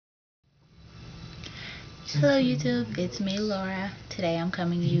Hello YouTube, it's me Laura. Today I'm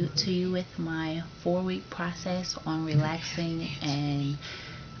coming to you with my 4-week process on relaxing and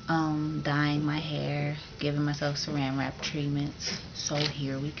dyeing my hair, giving myself saran wrap treatments. So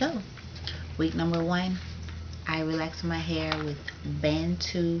here we go. Week number 1, I relax my hair with Band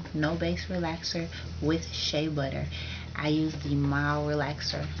 2 No Base Relaxer with shea butter. I use the mild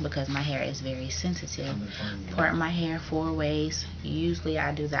relaxer because my hair is very sensitive. Part my hair 4 ways. Usually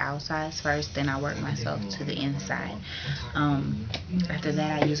I do the outsides first, then I work myself to the inside. After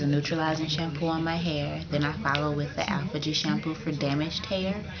that I use a neutralizing shampoo on my hair. Then I follow with the Alpha G shampoo for damaged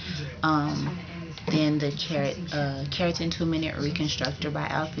hair. Then the Keratin 2-minute reconstructor by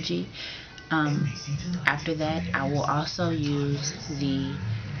Alpha G. After that, I will also use the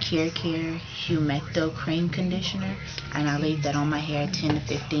Care Humecto Cream Conditioner, and I leave that on my hair 10 to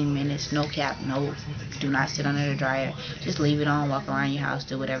 15 minutes. No cap, no, do not sit under the dryer. Just leave it on, walk around your house,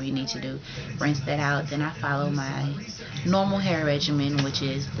 do whatever you need to do. Rinse that out. Then I follow my normal hair regimen, which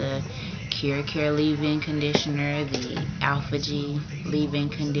is the Care leave-in conditioner, the Alpha G leave-in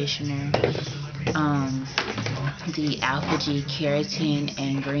conditioner, the Alpha G Keratin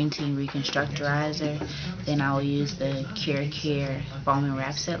and Green Tea Reconstructorizer. Then I will use the Care Foam and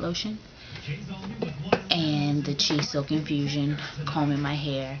Wrap Set Lotion and the Chi Silk Infusion comb in my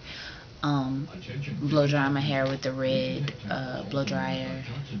hair. Blow dry my hair with the red blow dryer,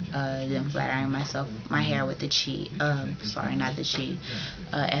 then flat iron my hair with the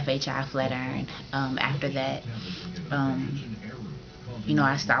FHI flat iron. After that,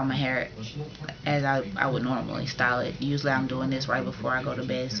 I style my hair as I would normally style it. Usually I'm doing this right before I go to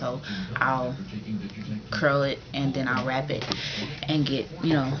bed, so I'll curl it and then I'll wrap it and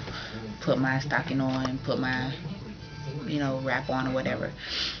put my stocking on, put my wrap on or whatever.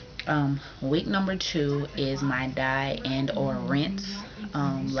 Week number 2 is my dye and or rinse.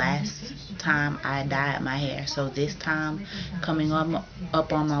 Last time I dyed my hair, so this time coming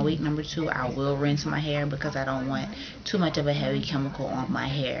up on my week number 2, I will rinse my hair because I don't want too much of a heavy chemical on my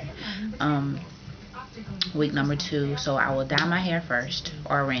hair. Week number 2, so I will dye my hair first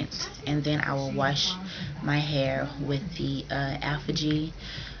or rinse, and then I will wash my hair with the Alpha G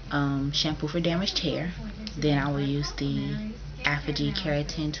shampoo for damaged hair. Then I will use the Alpha G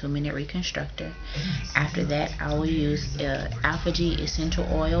Keratin 2-minute reconstructor. After that, I will use Alpha G essential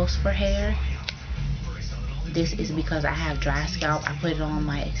oils for hair. This is because I have dry scalp. I put it on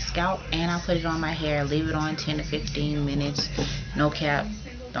my scalp and I put it on my hair. Leave it on 10 to 15 minutes. No cap.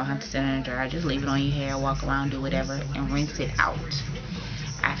 Don't have to sit in the dryer. Just leave it on your hair, walk around, do whatever, and rinse it out.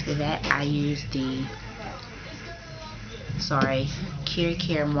 After that, I use the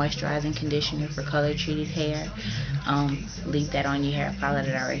Care moisturizing conditioner for color treated hair. Leave that on your hair, follow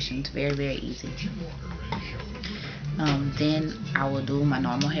the directions. Very, very easy. Then I will do my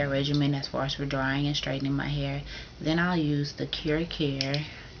normal hair regimen as far as for drying and straightening my hair. Then I'll use the Care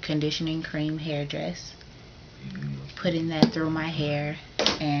conditioning cream hair dress, putting that through my hair,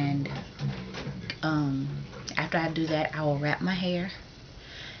 and after I do that, I will wrap my hair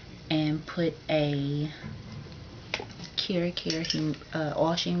and put a Care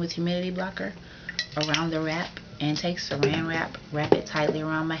oil sheen with humidity blocker around the wrap, and take saran wrap it tightly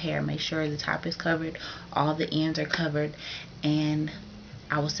around my hair. Make sure the top is covered, all the ends are covered, and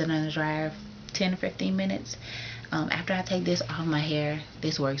I will sit on the dryer 10 to 15 minutes. After I take this off my hair,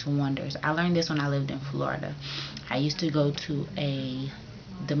 this works wonders. I learned this when I lived in Florida. I used to go to a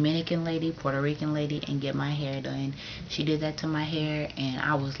Dominican lady, Puerto Rican lady, and get my hair done. She did that to my hair, and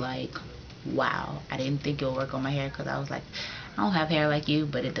I was like, wow. I didn't think it would work on my hair because I was like, I don't have hair like you,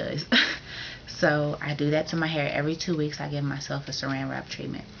 but it does. So I do that to my hair every 2 weeks. I give myself a saran wrap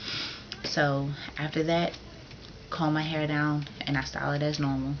treatment. So after that, comb my hair down and I style it as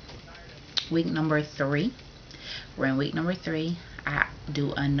normal. Week number 3, we're in week number 3. I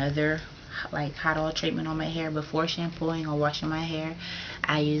do another hot oil treatment on my hair before shampooing or washing my hair.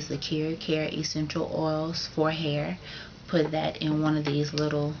 I use the Care essential oils for hair. Put that in one of these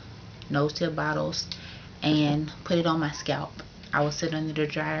little nose tip bottles and put it on my scalp. I will sit under the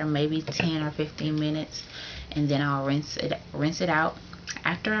dryer maybe 10 or 15 minutes, and then I'll rinse it out.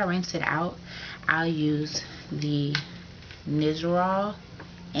 After I rinse it out, I'll use the Nizoral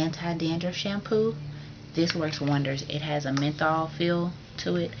anti-dandruff shampoo. This works wonders. It has a menthol feel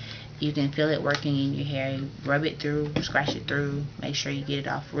to it. You can feel it working in your hair. You rub it through, scratch it through, make sure you get it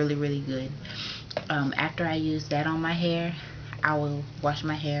off really, really good. After I use that on my hair, I will wash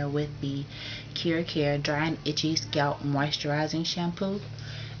my hair with the Care Dry and Itchy Scalp Moisturizing Shampoo.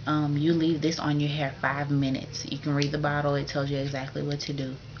 You leave this on your hair 5 minutes. You can read the bottle. It tells you exactly what to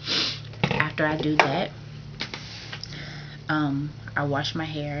do. After I do that, I wash my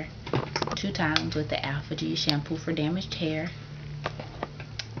hair 2 times with the Alpha G shampoo for damaged hair.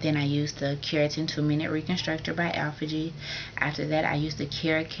 Then I used the Keratin 2-minute reconstructor by Alpha G. After that, I used the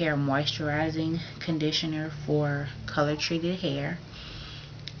Care moisturizing conditioner for color treated hair.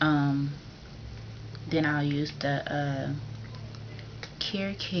 Then I'll use the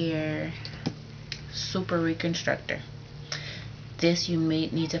Care Super Reconstructor. This, you may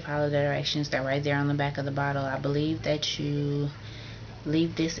need to follow the directions that are right there on the back of the bottle. I believe that you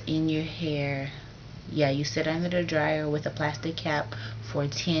leave this in your hair. Yeah, you sit under the dryer with a plastic cap for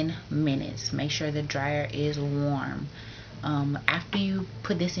 10 minutes. Make sure the dryer is warm. After you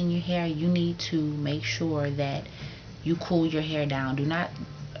put this in your hair, you need to make sure that you cool your hair down. Do not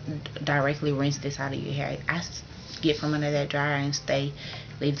directly rinse this out of your hair. I get from under that dryer and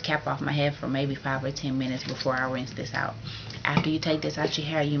leave the cap off my head for maybe 5 or 10 minutes before I rinse this out. After you take this out your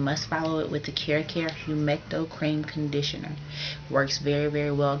hair, you must follow it with the Care Humecto Cream Conditioner. Works very,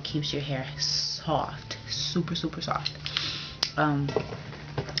 very well. Keeps your hair soft, super soft.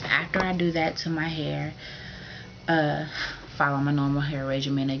 After I do that to my hair, follow my normal hair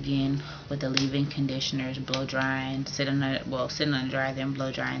regimen again with the leave-in conditioners, blow drying, sitting on the dryer, then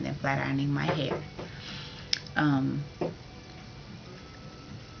blow drying, then flat ironing my hair.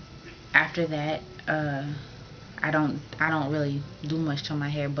 After that, I don't really do much to my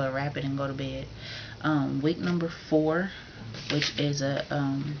hair but wrap it and go to bed. Week number 4, which is a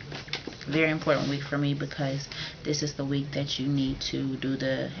very important week for me because this is the week that you need to do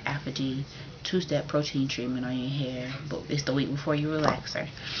the Alpha G 2-step protein treatment on your hair, but it's the week before your relaxer.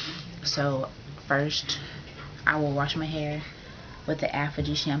 So first, I will wash my hair with the Alpha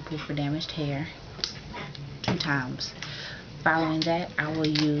G shampoo for damaged hair 2 times. Following that, I will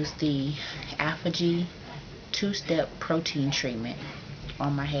use the Alpha G 2-step protein treatment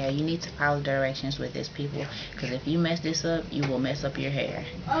on my hair. You need to follow directions with this, people, because if you mess this up, you will mess up your hair.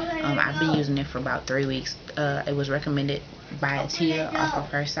 I've been using it for about 3 weeks. It was recommended by Tia off of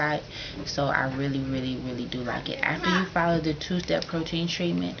her site, so I really do like it. After you follow the 2-step protein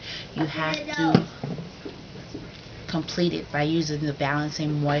treatment, you have to complete it by using the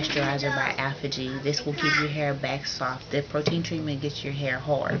balancing moisturizer by Alpha G. This will keep your hair back soft. The protein treatment gets your hair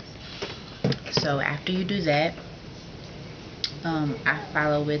hard. So after you do that, I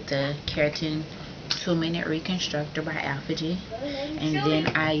follow with the Keratin 2-minute reconstructor by Alpha G, and then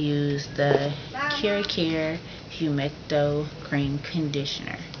I use the Care Humecto Cream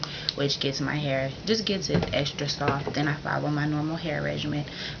Conditioner, which gets my hair, just gets it extra soft. Then I follow my normal hair regimen.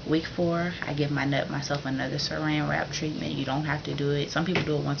 Week 4, I give myself another saran wrap treatment. You don't have to do it. Some people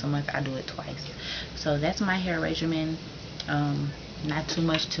do it once a month. I do it twice. So that's my hair regimen. Not too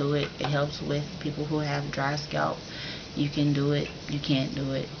much to it. It helps with people who have dry scalp. You can do it, you can't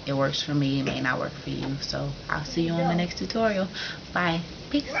do it. It works for me, it may not work for you. So I'll see you on the next tutorial. Bye.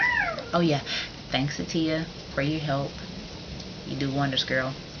 Peace. Oh yeah, thanks to Tia for your help. You do wonders,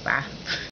 girl. Bye.